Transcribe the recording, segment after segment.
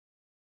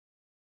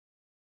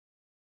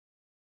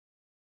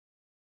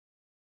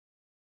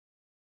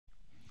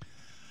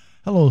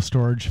Hello,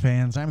 storage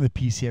fans. I'm the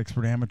PC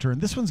Expert Amateur, and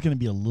this one's going to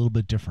be a little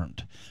bit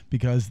different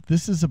because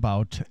this is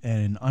about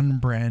an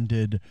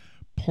unbranded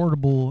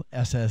portable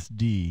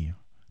SSD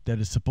that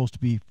is supposed to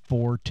be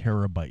 4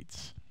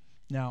 terabytes.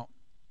 Now,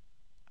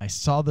 I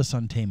saw this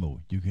on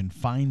Temu. You can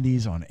find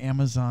these on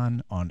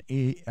Amazon, on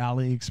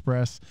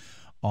AliExpress,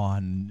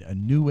 on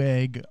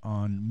Newegg,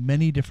 on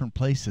many different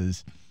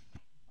places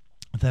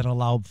that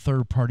allowed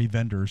third-party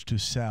vendors to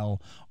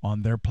sell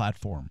on their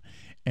platform.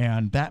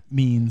 And that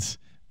means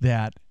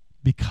that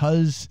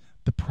because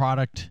the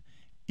product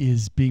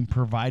is being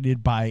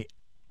provided by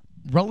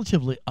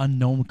relatively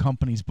unknown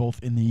companies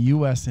both in the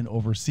US and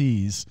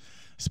overseas,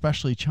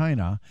 especially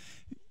China,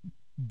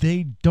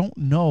 they don't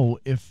know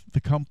if the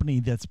company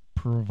that's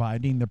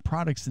providing the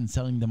products and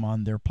selling them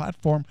on their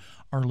platform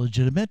are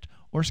legitimate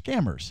or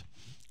scammers.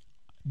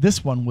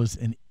 This one was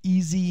an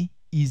easy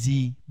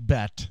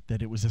bet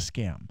that it was a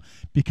scam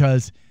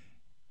because,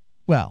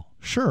 well,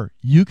 sure,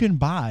 you can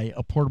buy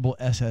a portable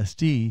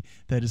SSD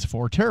that is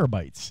 4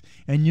 terabytes,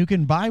 and you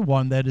can buy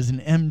one that is an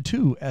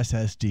M.2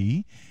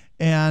 SSD,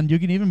 and you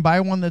can even buy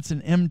one that's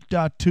an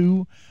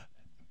M.2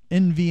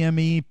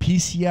 NVMe,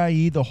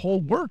 PCIe, the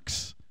whole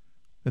works.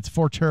 That's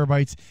 4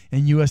 terabytes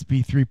and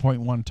USB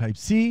 3.1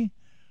 Type-C,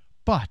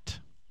 but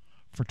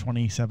for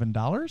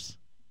 $27?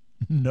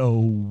 No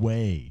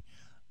way.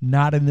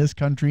 Not in this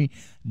country,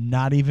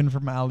 not even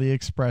from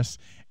AliExpress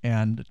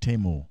and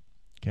Temu.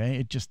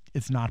 Okay,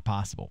 it's not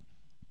possible.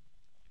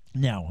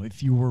 Now,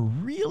 if you were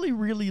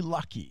really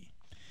lucky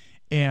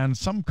and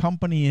some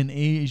company in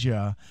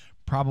Asia,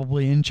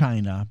 probably in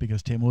China,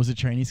 because Temu is a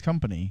Chinese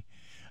company,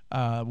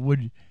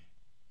 would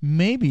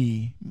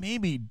maybe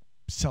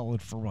sell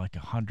it for like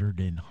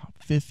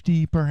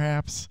 $150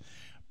 perhaps,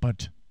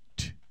 but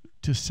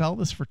to sell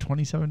this for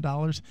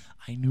 $27,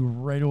 I knew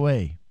right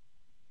away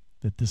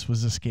that this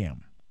was a scam.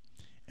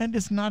 And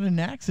it's not an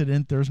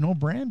accident. There's no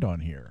brand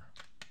on here.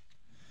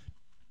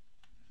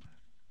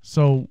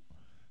 So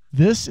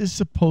this is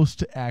supposed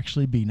to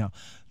actually be, now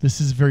this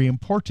is very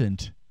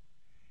important,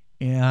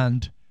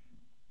 and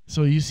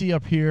so you see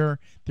up here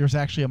there's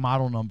actually a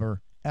model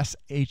number,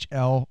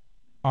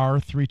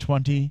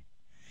 SHL-R320,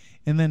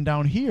 and then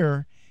down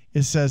here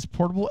it says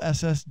portable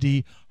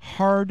SSD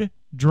hard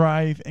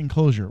drive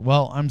enclosure.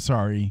 Well, I'm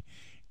sorry,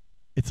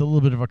 it's a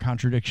little bit of a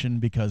contradiction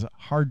because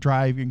hard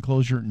drive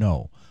enclosure,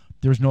 no.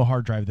 There's no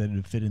hard drive that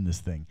would fit in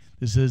this thing.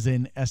 This is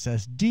an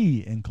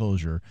SSD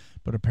enclosure,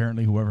 but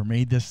apparently whoever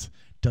made this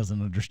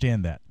doesn't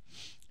understand that.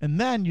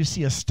 And then you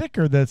see a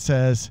sticker that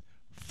says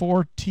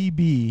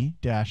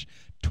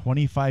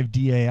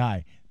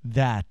 4TB-25DAI.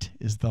 That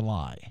is the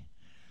lie.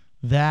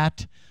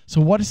 So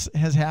what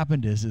has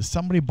happened is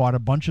somebody bought a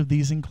bunch of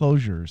these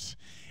enclosures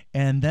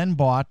and then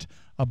bought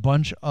a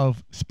bunch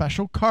of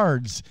special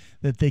cards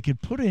that they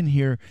could put in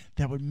here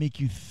that would make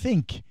you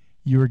think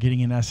you were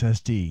getting an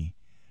SSD,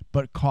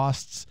 but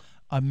costs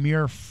a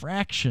mere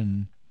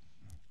fraction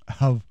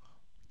of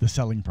the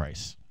selling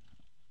price.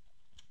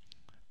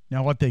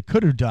 Now, what they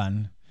could have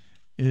done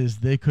is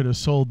they could have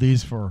sold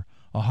these for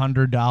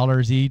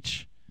 $100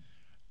 each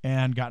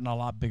and gotten a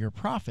lot bigger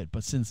profit.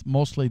 But since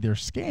mostly they're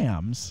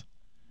scams,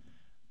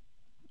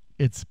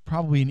 it's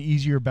probably an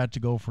easier bet to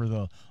go for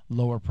the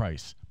lower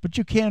price. But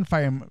you can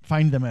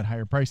find them at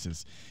higher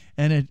prices.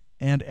 And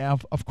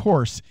of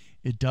course,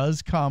 it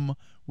does come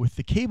with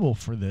the cable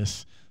for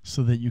this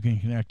so that you can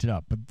connect it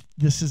up. But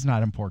this is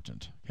not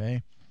important,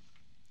 okay?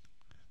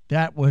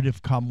 That would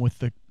have come with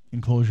the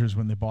enclosures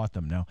when they bought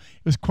them. Now,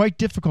 it was quite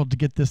difficult to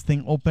get this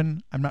thing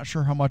open. I'm not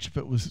sure how much of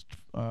it was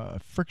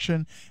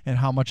friction and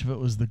how much of it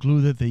was the glue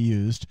that they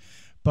used.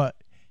 But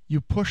you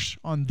push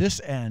on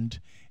this end,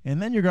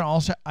 and then you're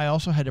going to I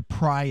also had to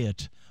pry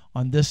it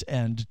on this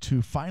end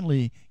to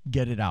finally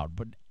get it out.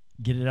 But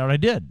get it out I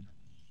did.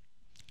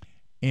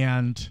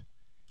 And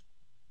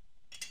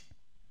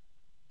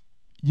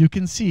you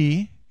can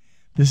see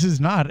this is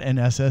not an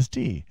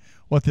SSD.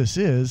 What this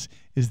is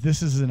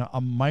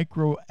a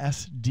micro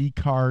SD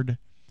card,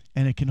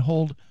 and it can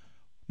hold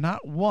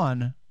not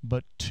 1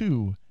 but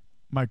 2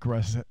 micro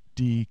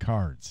SD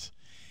cards.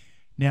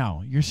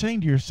 Now, you're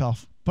saying to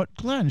yourself, but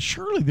Glenn,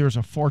 surely there's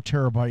a 4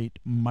 terabyte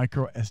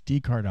micro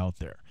SD card out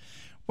there.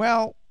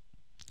 Well,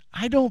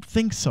 I don't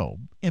think so.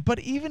 But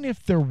even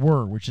if there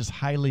were, which is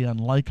highly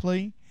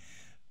unlikely,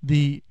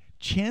 the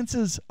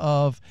chances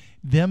of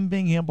them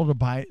being able to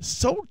buy it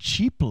so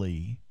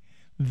cheaply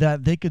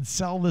that they could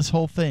sell this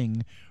whole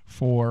thing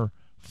for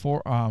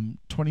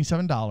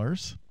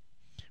 $27,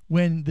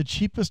 when the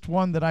cheapest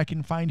one that I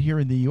can find here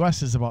in the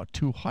US is about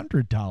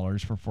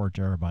 $200 for 4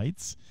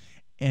 terabytes.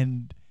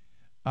 And,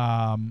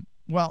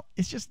 well,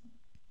 it's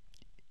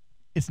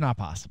not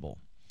possible.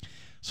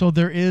 So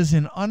there is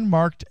an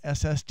unmarked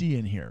SSD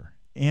in here,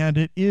 and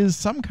it is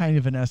some kind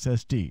of an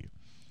SSD,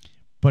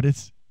 but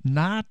it's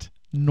not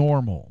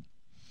normal.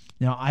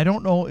 Now, I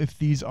don't know if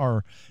these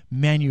are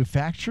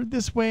manufactured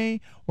this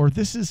way or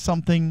this is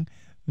something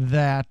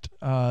that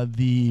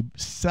the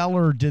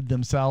seller did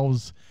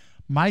themselves.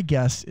 My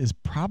guess is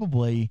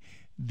probably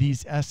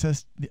these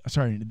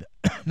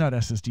not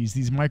SSDs,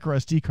 these micro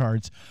SD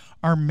cards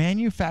are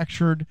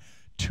manufactured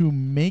to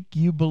make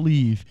you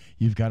believe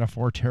you've got a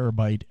 4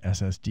 terabyte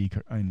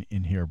SSD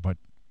in here. But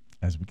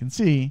as we can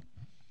see,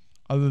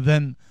 other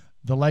than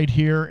the light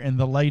here and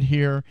the light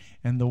here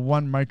and the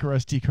one micro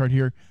SD card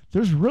here,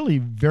 there's really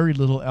very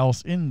little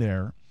else in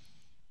there.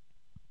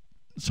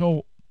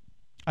 So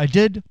I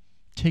did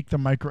take the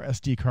micro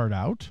SD card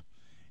out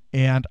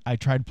and I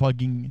tried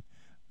plugging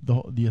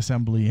the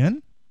assembly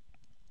in.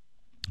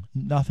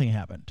 Nothing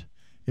happened.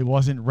 It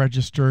wasn't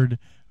registered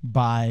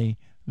by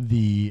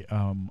the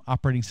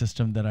operating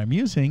system that I'm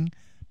using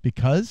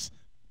because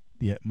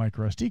the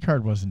micro SD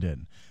card wasn't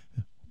in.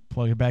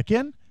 Plug it back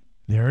in.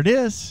 There it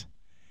is.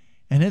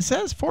 And it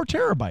says 4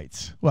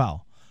 terabytes.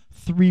 Well,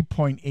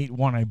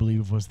 3.81, I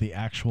believe, was the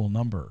actual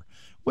number,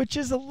 which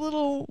is a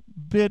little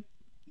bit,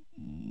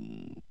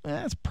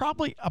 it's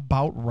probably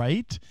about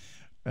right.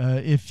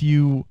 If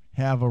you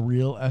have a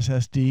real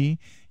SSD,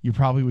 you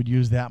probably would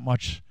use that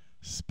much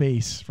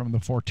space from the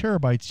 4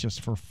 terabytes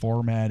just for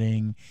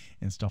formatting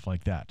and stuff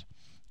like that.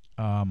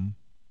 But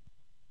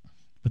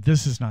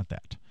this is not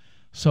that.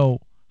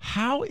 So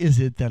how is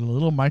it that a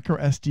little micro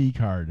SD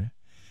card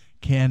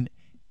can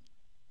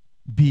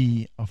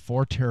be a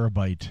 4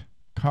 terabyte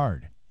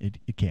card? It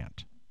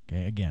can't.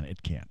 Okay, again,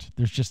 it can't.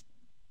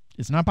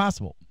 It's not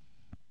possible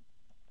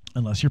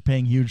unless you're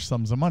paying huge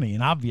sums of money.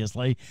 And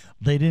obviously,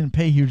 they didn't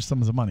pay huge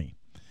sums of money.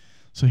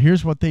 So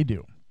here's what they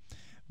do.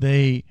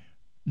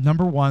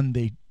 Number one,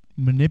 they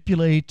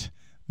manipulate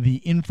the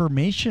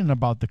information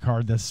about the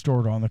card that's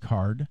stored on the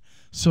card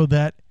so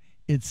that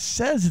it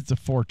says it's a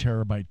 4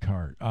 terabyte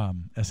card,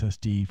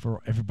 SSD,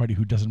 for everybody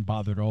who doesn't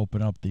bother to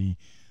open up the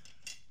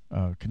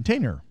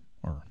container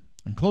or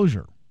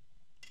enclosure.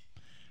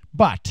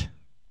 But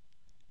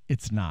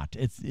it's not.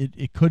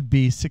 It could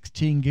be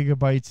 16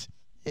 gigabytes.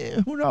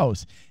 Who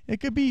knows? It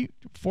could be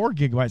 4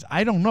 gigabytes.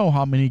 I don't know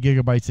how many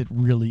gigabytes it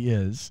really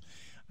is,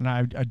 and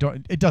I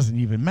don't. It doesn't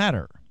even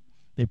matter.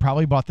 They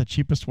probably bought the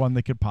cheapest one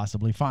they could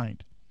possibly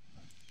find.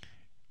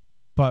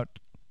 But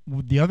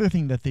the other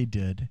thing that they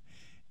did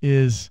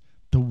is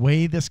the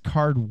way this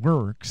card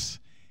works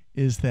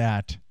is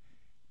that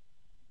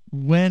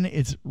when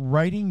it's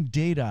writing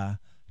data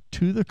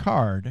to the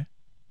card,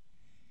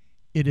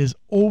 it is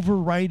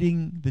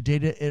overwriting the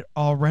data it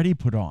already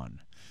put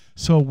on.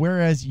 So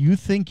whereas you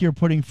think you're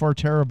putting 4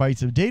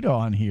 terabytes of data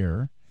on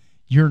here,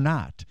 you're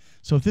not.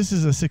 So if this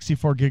is a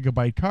 64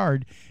 gigabyte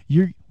card,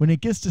 when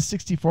it gets to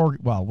 64,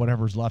 well,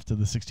 whatever's left of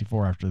the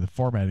 64 after the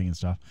formatting and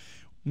stuff,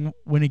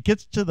 when it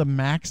gets to the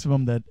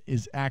maximum that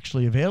is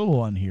actually available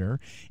on here,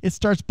 it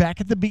starts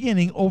back at the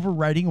beginning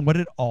overwriting what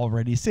it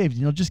already saved.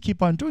 And you'll just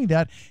keep on doing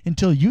that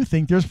until you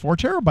think there's 4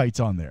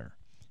 terabytes on there.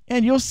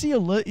 And you'll see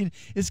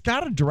it's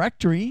got a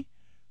directory,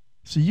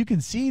 so you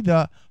can see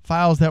the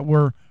files that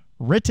were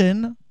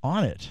written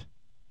on it,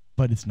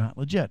 but it's not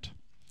legit.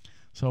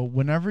 So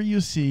whenever you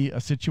see a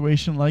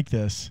situation like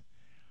this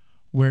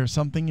where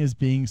something is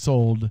being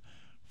sold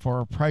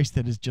for a price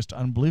that is just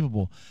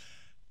unbelievable,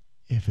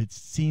 if it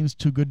seems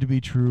too good to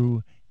be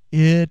true,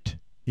 it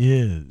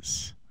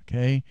is.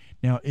 Okay?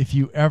 Now,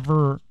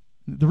 the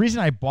reason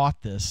I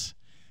bought this,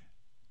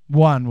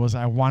 one, was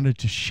I wanted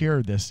to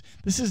share this.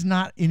 This is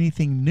not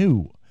anything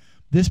new.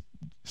 This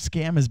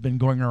scam has been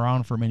going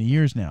around for many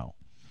years now.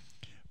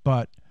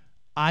 But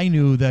I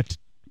knew that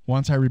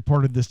once I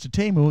reported this to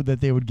Temu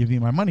that they would give me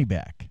my money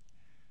back.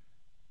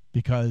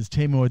 Because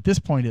Temu, at this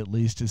point at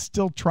least, is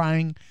still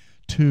trying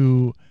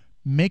to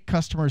make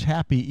customers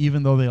happy,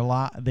 even though they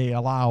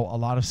allow a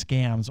lot of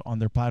scams on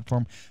their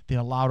platform. They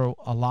allow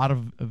a lot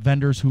of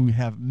vendors who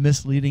have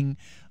misleading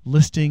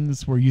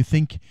listings where you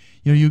think,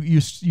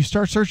 you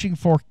start searching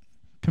for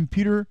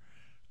computer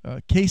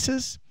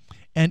cases,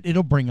 and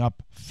it'll bring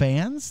up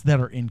fans that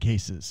are in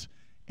cases,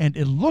 and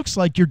it looks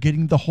like you're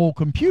getting the whole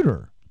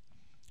computer,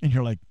 and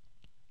you're like,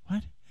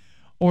 what?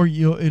 Or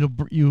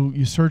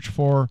you search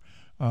for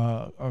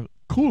a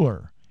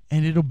cooler,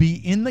 and it'll be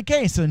in the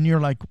case, and you're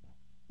like,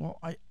 well,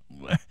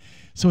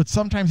 so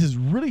sometimes it's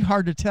really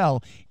hard to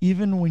tell,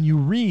 even when you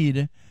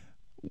read,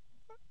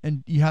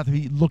 and you have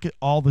to look at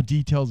all the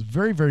details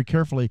very, very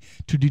carefully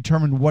to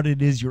determine what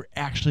it is you're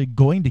actually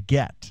going to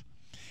get.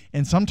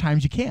 And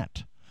sometimes you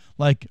can't.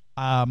 Like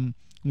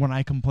when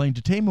I complained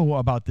to Temu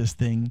about this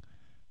thing,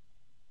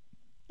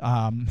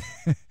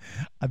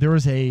 there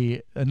was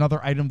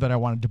another item that I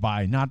wanted to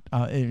buy.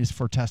 It is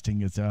for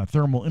testing. It's a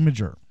thermal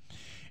imager.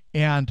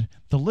 And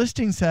the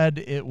listing said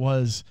it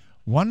was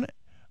one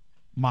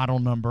model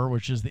number,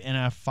 which is the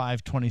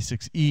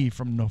NF526E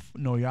from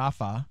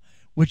Noyafa,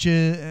 which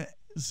is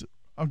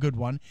a good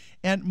one.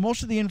 And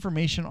most of the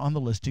information on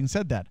the listing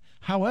said that.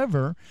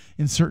 However,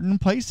 in certain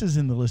places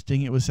in the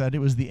listing, it was said it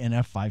was the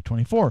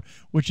NF524,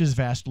 which is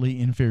vastly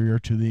inferior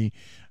to the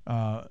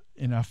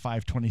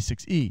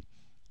NF526E.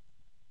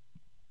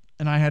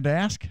 And I had to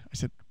ask, I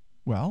said,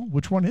 well,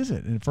 which one is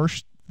it? And at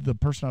first, the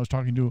person I was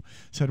talking to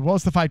said, well,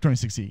 it's the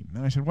 526E.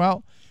 And I said,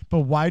 well,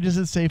 but why does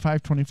it say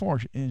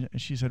 524? And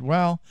she said,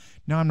 well,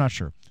 no, I'm not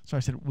sure. So I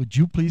said, would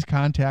you please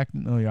contact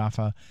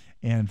Noyafa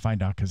and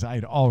find out? Because I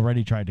had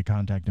already tried to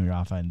contact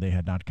Noyafa, and they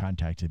had not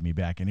contacted me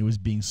back. And it was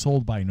being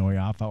sold by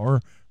Noyafa,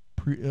 or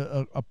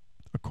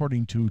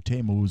according to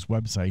Temu's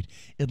website,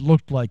 it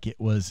looked like it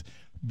was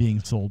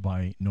being sold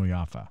by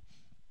Noyafa.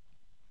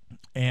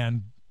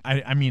 And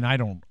I mean, I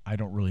don't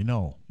really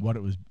know what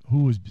it was,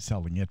 who was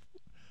selling it,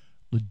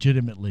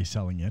 legitimately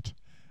selling it.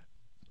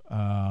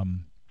 But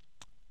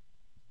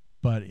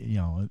you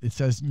know, it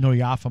says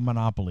Noyafa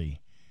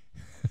Monopoly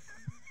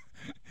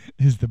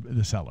is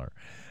the seller.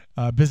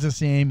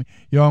 Business name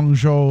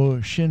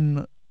Yongzhou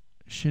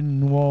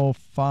Shinwo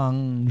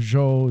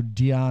Fangzhou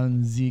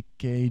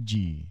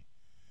Dianzikeji.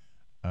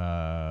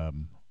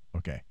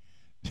 Okay.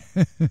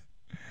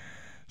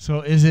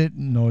 So is it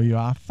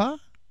Noyafa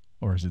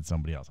or is it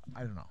somebody else?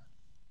 I don't know.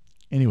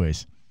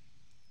 Anyways,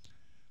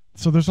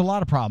 so there's a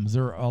lot of problems.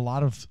 There are a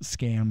lot of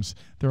scams.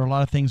 There are a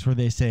lot of things where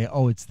they say,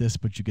 oh, it's this,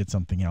 but you get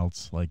something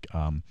else. Like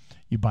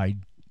you buy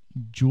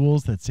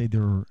jewels that say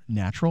they're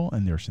natural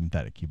and they're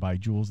synthetic. You buy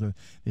jewels that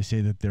they say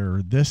that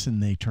they're this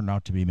and they turn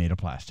out to be made of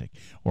plastic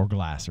or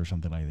glass or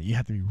something like that. You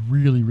have to be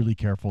really, really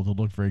careful to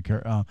look very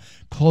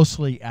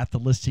closely at the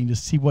listing to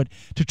see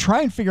to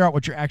try and figure out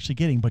what you're actually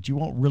getting, but you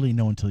won't really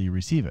know until you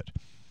receive it.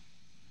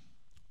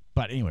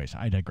 But anyways,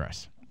 I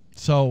digress.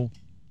 So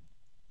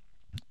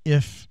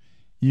if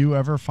you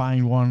ever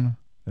find one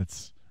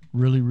that's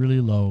really,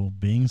 really low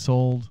being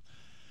sold,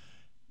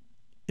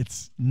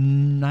 it's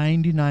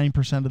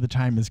 99% of the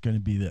time is going to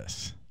be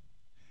this.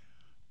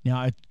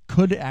 Now, it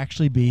could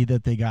actually be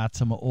that they got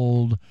some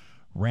old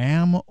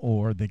RAM,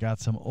 or they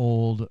got some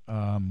old,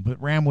 but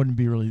RAM wouldn't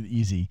be really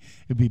easy.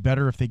 It'd be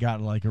better if they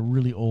got like a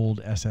really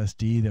old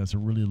SSD that was a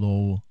really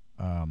low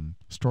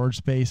storage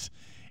space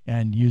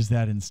and use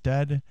that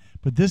instead.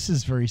 But this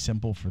is very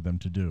simple for them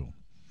to do.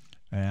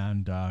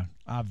 And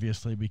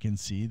obviously we can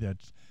see that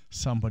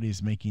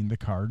somebody's making the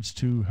cards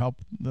to help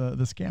the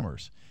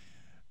scammers.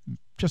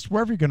 Just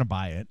wherever you're going to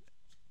buy it,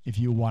 if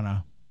you want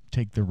to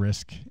take the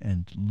risk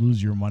and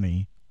lose your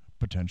money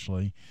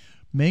potentially,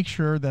 make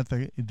sure that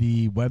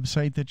the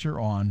website that you're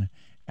on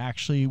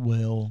actually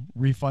will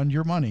refund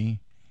your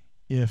money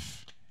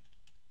if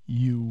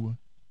you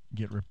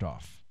get ripped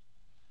off.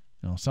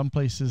 You know, some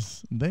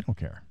places, they don't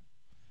care,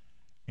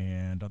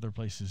 and other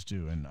places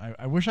do. And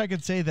I wish I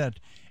could say that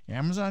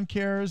Amazon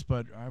cares,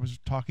 but I was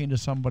talking to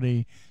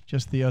somebody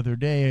just the other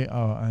day,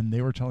 and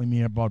they were telling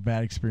me about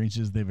bad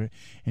experiences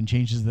and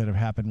changes that have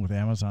happened with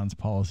Amazon's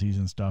policies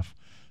and stuff.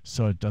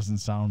 So it doesn't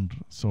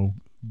sound so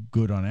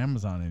good on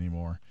Amazon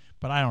anymore.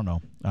 But I don't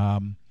know.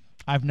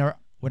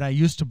 When I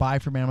used to buy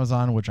from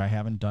Amazon, which I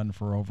haven't done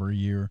for over a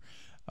year,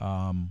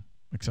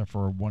 except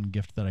for one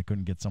gift that I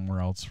couldn't get somewhere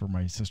else for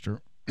my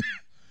sister,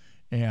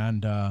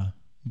 and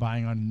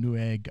buying on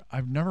Newegg,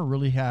 I've never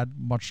really had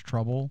much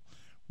trouble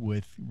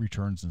with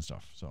returns and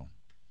stuff. So,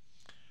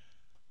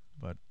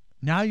 but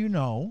now you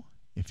know,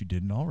 if you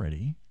didn't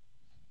already,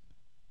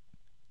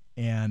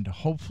 and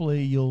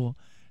hopefully you'll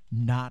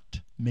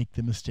not make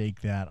the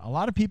mistake that a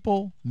lot of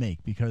people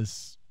make,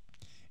 because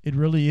it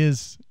really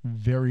is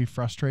very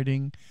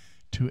frustrating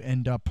to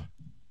end up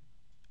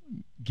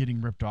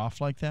getting ripped off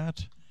like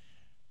that.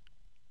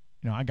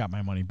 You know, I got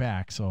my money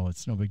back, so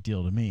it's no big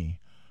deal to me.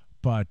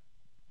 But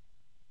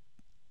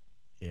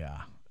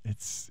yeah,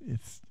 it's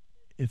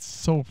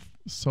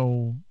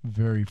so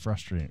very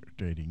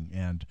frustrating.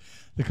 And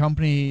the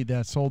company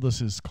that sold this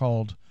is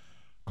called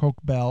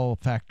Kochbell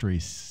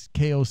Factories,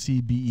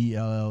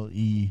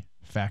 Kochbelle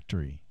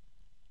Factory.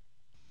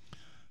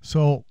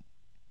 So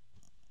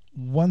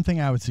one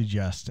thing I would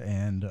suggest,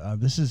 and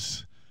this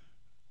is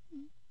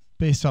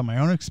based on my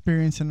own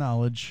experience and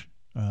knowledge,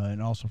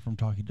 and also from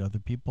talking to other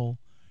people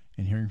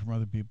and hearing from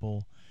other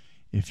people,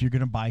 if you're going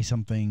to buy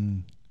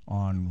something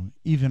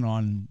even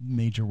on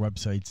major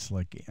websites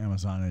like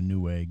Amazon and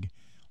Newegg,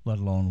 let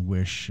alone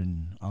Wish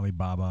and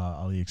Alibaba,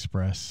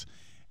 AliExpress,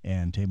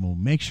 and Temu,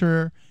 make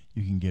sure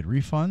you can get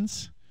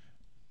refunds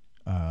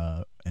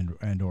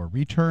and or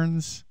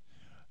returns.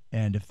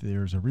 And if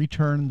there's a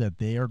return, that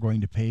they are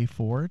going to pay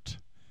for it,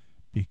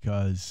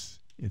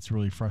 because it's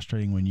really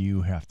frustrating when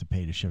you have to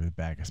pay to ship it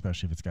back,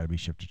 especially if it's got to be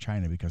shipped to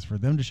China, because for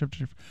them to ship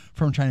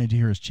from China to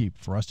here is cheap.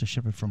 For us to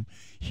ship it from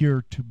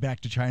here to back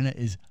to China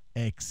is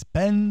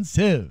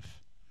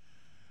expensive.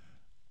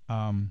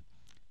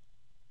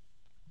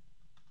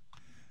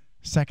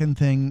 Second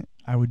thing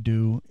I would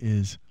do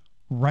is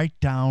write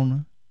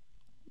down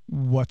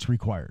what's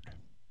required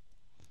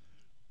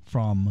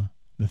from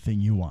the thing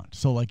you want.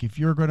 So like if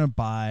you're going to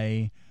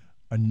buy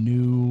a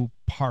new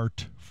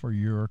part for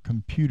your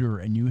computer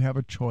and you have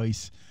a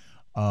choice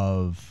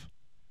of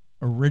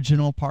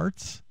original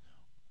parts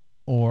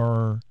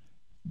or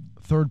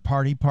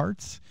third-party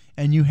parts,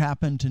 and you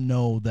happen to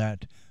know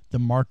that the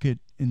market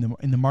in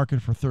the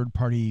market for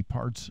third-party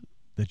parts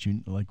that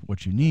you like,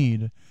 what you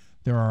need,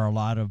 there are a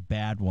lot of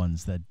bad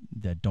ones that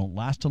don't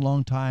last a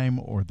long time,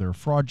 or they're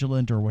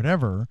fraudulent or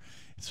whatever.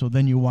 So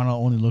then you want to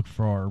only look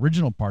for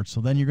original parts.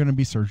 So then you're going to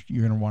be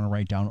you're going to want to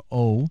write down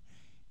OEM,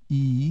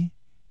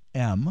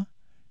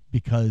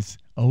 because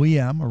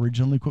OEM,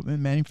 original equipment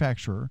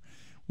manufacturer,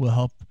 will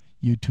help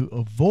you to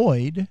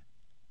avoid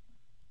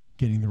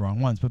getting the wrong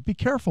ones. But be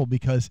careful,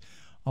 because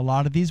a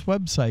lot of these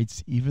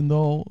websites, even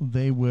though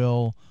they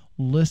will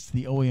list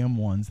the OEM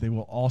ones, they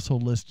will also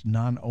list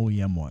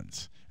non-OEM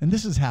ones. And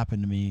this has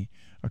happened to me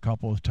a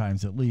couple of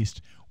times at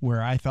least,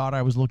 where I thought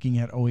I was looking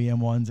at OEM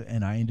ones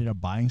and I ended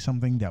up buying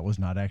something that was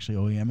not actually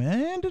OEM,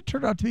 and it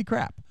turned out to be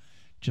crap,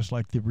 just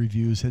like the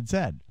reviews had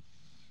said.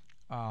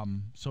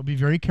 So be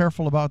very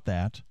careful about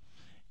that,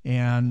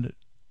 and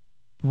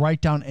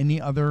write down any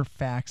other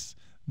facts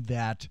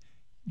that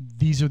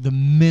these are the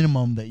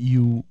minimum that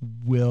you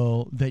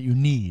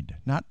need,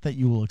 not that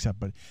you will accept,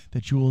 but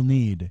that you will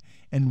need,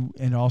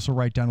 and also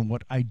write down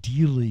what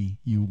ideally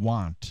you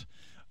want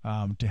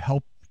to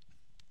help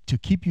to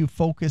keep you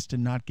focused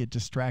and not get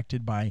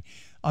distracted by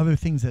other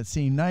things that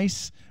seem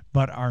nice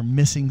but are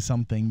missing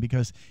something.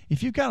 Because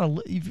if you've got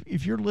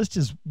if your list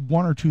is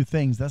one or two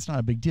things, that's not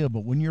a big deal.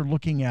 But when you're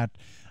looking at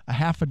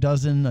a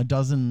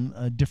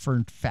dozen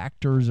different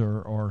factors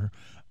or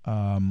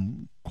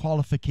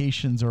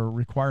qualifications or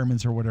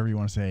requirements or whatever you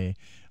want to say,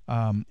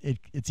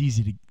 it's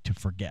easy to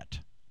forget.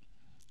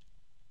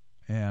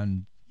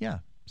 And yeah,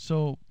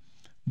 so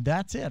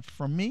that's it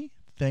from me.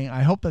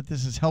 I hope that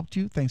this has helped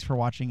you. Thanks for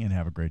watching, and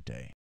have a great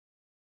day.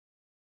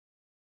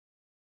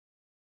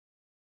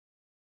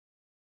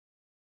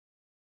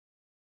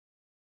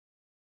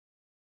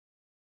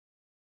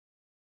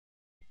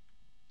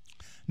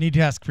 Need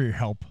to ask for your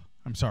help.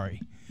 I'm sorry.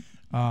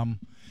 On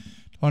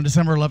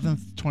December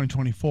 11th,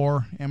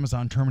 2024,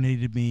 Amazon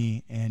terminated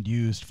me and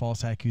used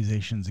false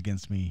accusations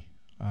against me.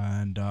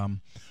 And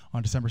on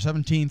December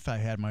 17th, I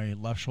had my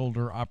left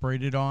shoulder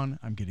operated on.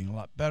 I'm getting a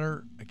lot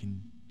better. I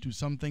can do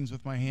some things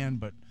with my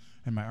hand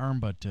and my arm,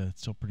 but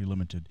it's still pretty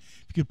limited.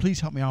 If you could please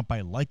help me out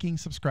by liking,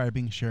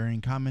 subscribing, sharing,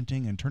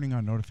 commenting, and turning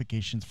on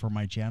notifications for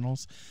my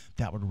channels,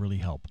 that would really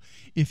help.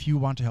 If you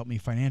want to help me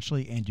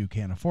financially and you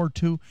can afford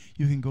to,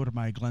 you can go to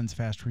my Glenn's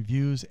Fast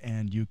Reviews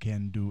and you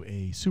can do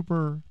a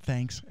super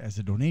thanks as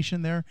a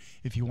donation there.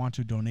 If you want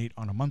to donate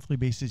on a monthly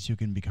basis, you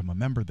can become a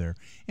member there,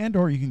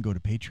 or you can go to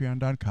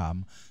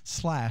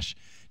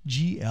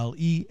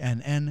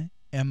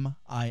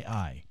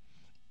patreon.com/GLENNMII.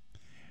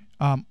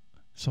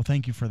 So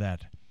thank you for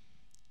that.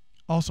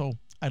 Also,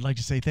 I'd like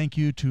to say thank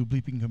you to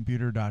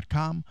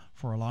bleepingcomputer.com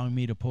for allowing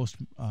me to post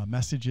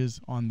messages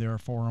on their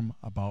forum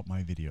about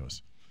my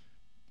videos.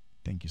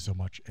 Thank you so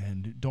much,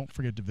 and don't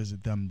forget to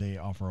visit them. They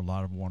offer a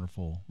lot of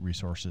wonderful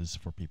resources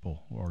for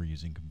people who are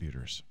using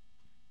computers.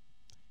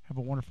 Have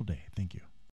a wonderful day. Thank you.